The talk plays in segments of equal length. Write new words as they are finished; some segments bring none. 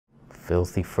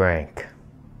Filthy Frank.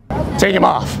 Take him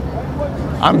off.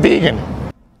 I'm vegan.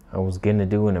 I was gonna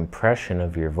do an impression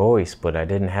of your voice, but I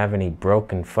didn't have any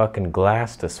broken fucking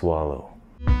glass to swallow.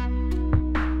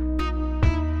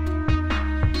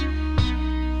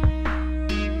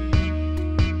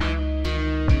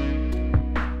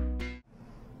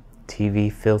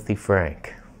 TvFilthy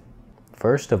Frank.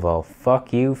 First of all,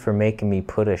 fuck you for making me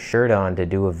put a shirt on to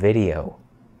do a video.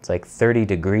 It's like 30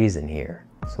 degrees in here.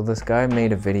 So this guy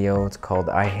made a video, it's called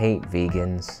I Hate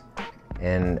Vegans.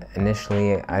 And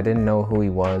initially I didn't know who he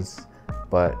was,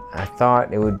 but I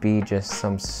thought it would be just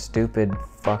some stupid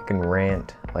fucking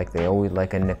rant like they always,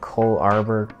 like a Nicole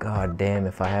Arbor. God damn,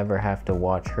 if I ever have to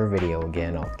watch her video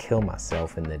again, I'll kill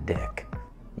myself in the dick.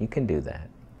 You can do that.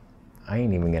 I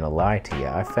ain't even gonna lie to you,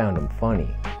 I found him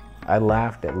funny. I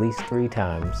laughed at least 3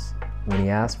 times. When he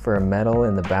asked for a medal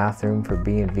in the bathroom for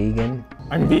being vegan.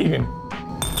 I'm vegan.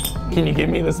 Can you give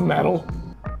me this medal?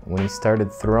 When he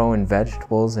started throwing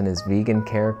vegetables in his vegan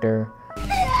character.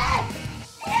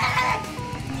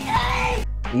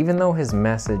 Even though his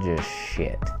message is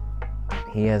shit,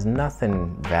 he has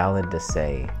nothing valid to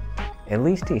say. At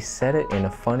least he said it in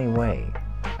a funny way.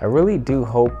 I really do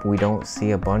hope we don't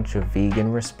see a bunch of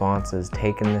vegan responses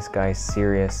taking this guy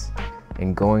serious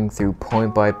and going through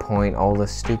point by point all the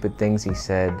stupid things he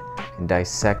said and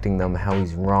dissecting them, how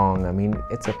he's wrong. I mean,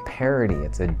 it's a parody,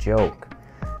 it's a joke.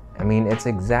 I mean, it's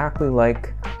exactly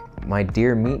like my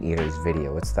Dear Meat Eaters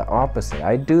video. It's the opposite.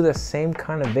 I do the same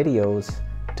kind of videos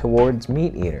towards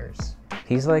meat eaters.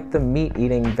 He's like the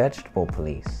meat-eating vegetable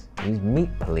police. He's meat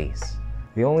police.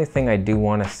 The only thing I do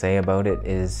want to say about it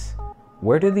is,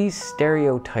 where do these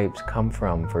stereotypes come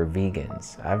from for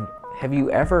vegans? Have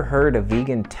you ever heard a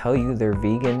vegan tell you they're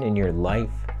vegan in your life?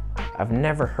 I've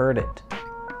never heard it.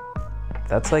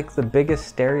 That's like the biggest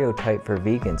stereotype for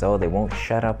vegans. Oh, they won't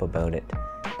shut up about it.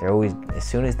 They're always, as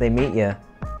soon as they meet you,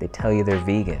 they tell you they're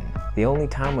vegan. The only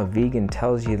time a vegan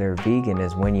tells you they're vegan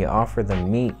is when you offer them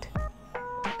meat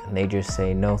and they just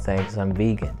say, no thanks, I'm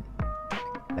vegan.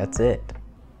 That's it.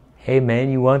 Hey man,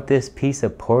 you want this piece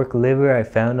of pork liver I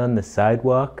found on the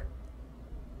sidewalk?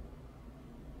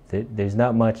 There's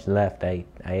not much left. I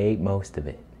ate most of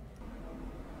it.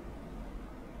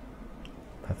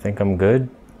 I think I'm good.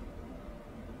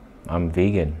 I'm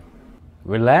vegan.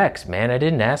 Relax, man. I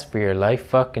didn't ask for your life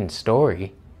fucking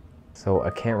story. So I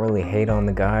can't really hate on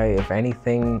the guy. If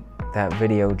anything, that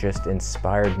video just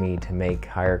inspired me to make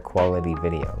higher quality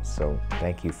videos. So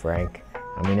thank you, Frank.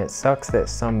 I mean, it sucks that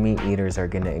some meat eaters are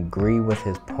gonna agree with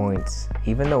his points,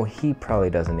 even though he probably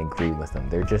doesn't agree with them.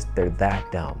 They're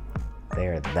that dumb.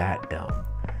 They're that dumb.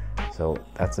 So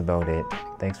that's about it.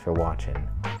 Thanks for watching.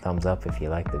 Thumbs up if you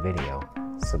like the video.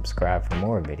 Subscribe for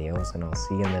more videos, and I'll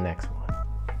see you in the next one.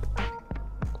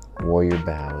 Warrior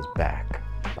Bow is back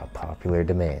by popular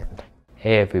demand.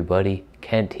 Hey everybody,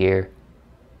 Kent here.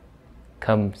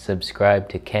 Come subscribe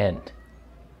to Kent.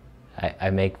 I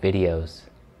make videos.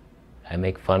 I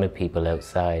make fun of people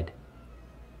outside.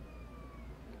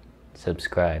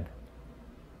 Subscribe.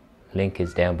 Link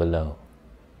is down below.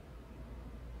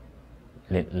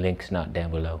 Link's not down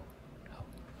below.